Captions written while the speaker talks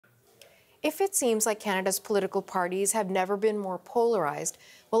If it seems like Canada's political parties have never been more polarized,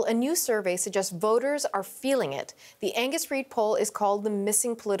 well, a new survey suggests voters are feeling it. The Angus Reid poll is called the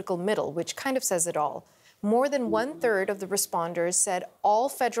missing political middle, which kind of says it all. More than 1/3 of the responders said all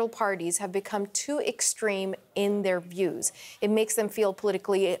federal parties have become too extreme in their views. It makes them feel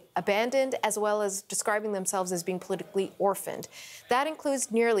politically abandoned, as well as describing themselves as being politically orphaned. That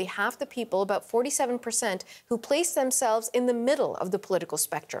includes nearly half the people, about 47%, who place themselves in the middle of the political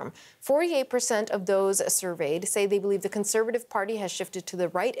spectrum. 48% of those surveyed say they believe the Conservative Party has shifted to the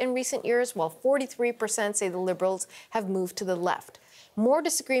right in recent years, while 43% say the Liberals have moved to the left. More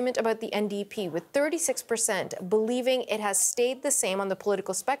disagreement about the NDP, with 36% believing it has stayed the same on the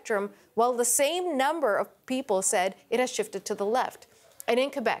political spectrum, while the same number of people said it has shifted to the left. And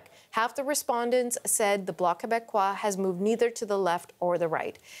in Quebec, half the respondents said the Bloc Québécois has moved neither to the left or the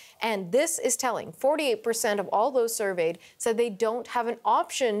right. And this is telling. 48% of all those surveyed said they don't have an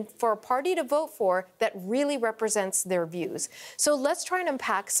option for a party to vote for that really represents their views. So let's try and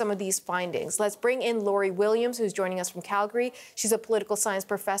unpack some of these findings. Let's bring in Laurie Williams, who's joining us from Calgary. She's a political science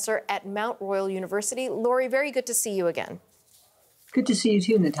professor at Mount Royal University. Laurie, very good to see you again. Good to see you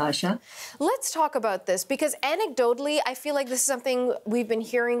too, Natasha. Let's talk about this, because anecdotally, I feel like this is something we've been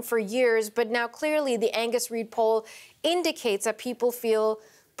hearing for years, but now clearly the Angus Reid poll indicates that people feel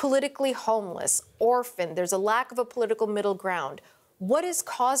politically homeless, orphaned. There's a lack of a political middle ground. What is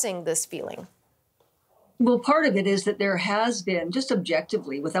causing this feeling? Well, part of it is that there has been, just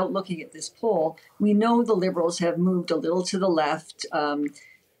objectively, without looking at this poll, we know the Liberals have moved a little to the left,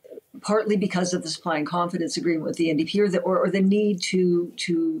 partly because of the supply and confidence agreement with the NDP, or the need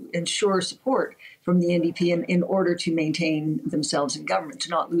to ensure support from the NDP in order to maintain themselves in government, to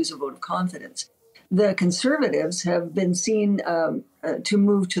not lose a vote of confidence. The Conservatives have been seen to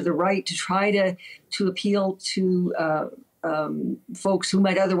move to the right to try to appeal to folks who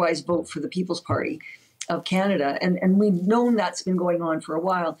might otherwise vote for the People's Party of Canada. And we've known that's been going on for a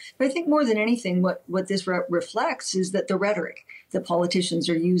while. But I think more than anything, what this reflects is that the rhetoric that politicians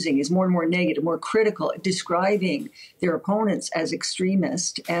are using is more and more negative, more critical, describing their opponents as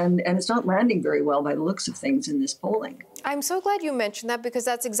extremist. And it's not landing very well by the looks of things in this polling. I'm so glad you mentioned that, because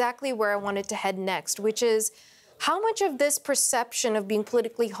that's exactly where I wanted to head next, which is how much of this perception of being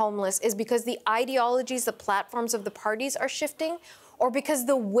politically homeless is because the ideologies, the platforms of the parties are shifting, or because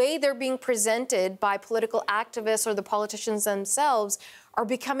the way they're being presented by political activists or the politicians themselves are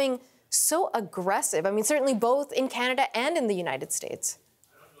becoming so aggressive? I mean, certainly both in Canada and in the United States.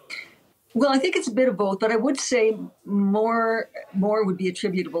 Well, I think it's a bit of both, but I would say more would be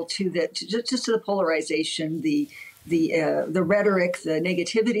attributable to that, just to the polarization, the rhetoric, the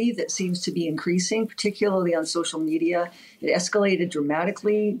negativity that seems to be increasing, particularly on social media. It escalated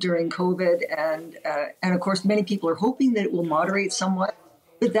dramatically during COVID, and of course, many people are hoping that it will moderate somewhat,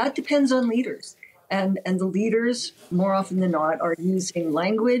 but that depends on leaders. And the leaders, more often than not, are using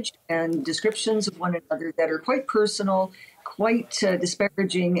language and descriptions of one another that are quite personal, quite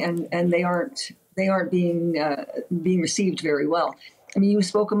disparaging, and they aren't being received very well. I mean, you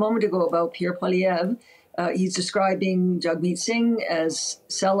spoke a moment ago about Pierre Poilievre. He's describing Jagmeet Singh as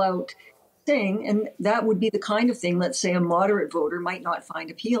sellout Singh, and that would be the kind of thing, let's say, a moderate voter might not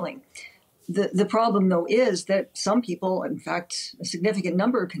find appealing. The problem, though, is that some people, in fact, a significant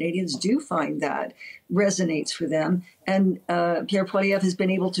number of Canadians do find that resonates for them. And Pierre Poilievre has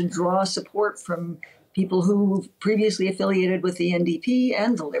been able to draw support from people who previously affiliated with the NDP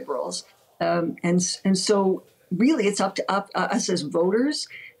and the Liberals. And so really it's up to us as voters,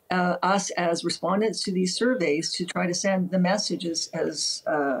 us as respondents to these surveys, to try to send the messages as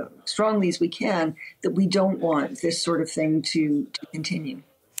strongly as we can that we don't want this sort of thing to continue.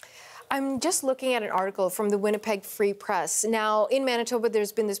 I'm just looking at an article from the Winnipeg Free Press. Now, in Manitoba,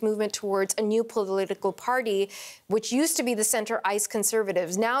 there's been this movement towards a new political party, which used to be the center-ice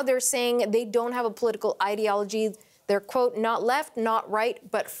Conservatives. Now they're saying they don't have a political ideology. They're, quote, not left, not right,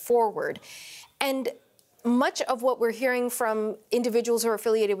 but forward. And much of what we're hearing from individuals who are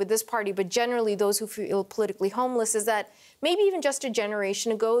affiliated with this party, but generally those who feel politically homeless, is that maybe even just a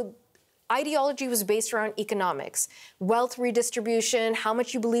generation ago, ideology was based around economics, wealth redistribution, how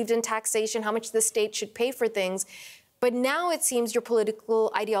much you believed in taxation, how much the state should pay for things. But now it seems your political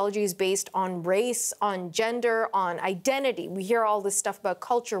ideology is based on race, on gender, on identity. We hear all this stuff about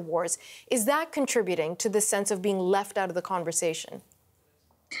culture wars. Is that contributing to the sense of being left out of the conversation?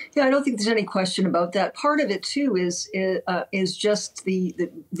 Yeah, I don't think there's any question about that. Part of it, too, is just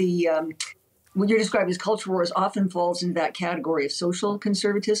what you're describing as culture wars often falls into that category of social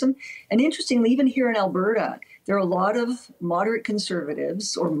conservatism. And interestingly, even here in Alberta, there are a lot of moderate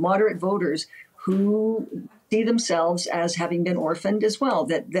conservatives or moderate voters who see themselves as having been orphaned as well.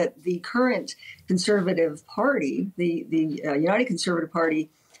 That the current Conservative Party, the United Conservative Party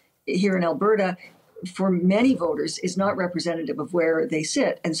here in Alberta, for many voters, is not representative of where they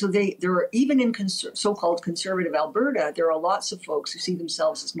sit. And so there are, even in so-called conservative Alberta, there are lots of folks who see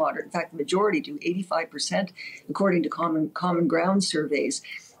themselves as moderate. In fact, the majority do, 85%, according to Common Ground surveys.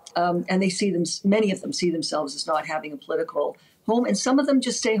 And they see many of them see themselves as not having a political home. And some of them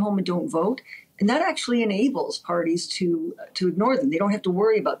just stay home and don't vote. And that actually enables parties to ignore them. They don't have to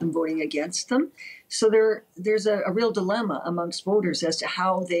worry about them voting against them. So there's a real dilemma amongst voters as to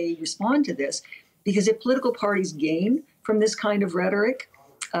how they respond to this. Because if political parties gain from this kind of rhetoric,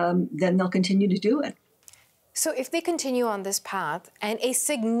 then they'll continue to do it. So if they continue on this path, and a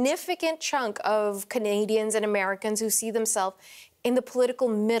significant chunk of Canadians and Americans who see themselves in the political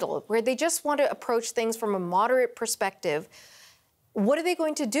middle, where they just want to approach things from a moderate perspective, what are they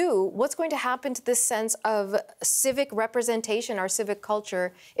going to do? What's going to happen to this sense of civic representation, our civic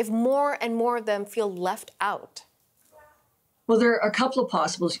culture, if more and more of them feel left out? Well, there are a couple of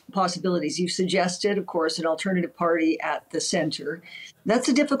possibilities. You've suggested, of course, an alternative party at the center. That's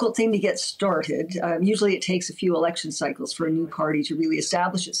a difficult thing to get started. Usually it takes a few election cycles for a new party to really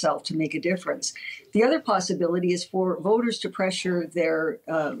establish itself to make a difference. The other possibility is for voters to pressure their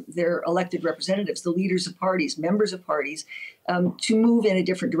elected representatives, the leaders of parties, members of parties, to move in a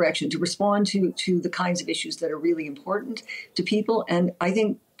different direction, to respond to the kinds of issues that are really important to people. And I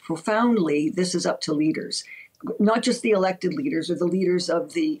think profoundly, this is up to leaders. Not just the elected leaders or the leaders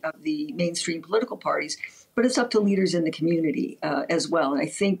of the mainstream political parties, but it's up to leaders in the community as well. And I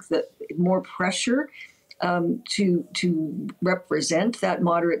think that more pressure to represent that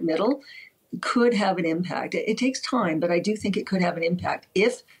moderate middle could have an impact. It takes time, but I do think it could have an impact.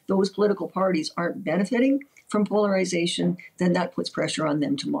 If those political parties aren't benefiting from polarization, then that puts pressure on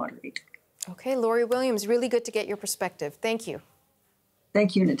them to moderate. Okay, Lori Williams, really good to get your perspective. Thank you.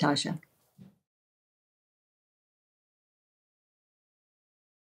 Thank you, Natasha.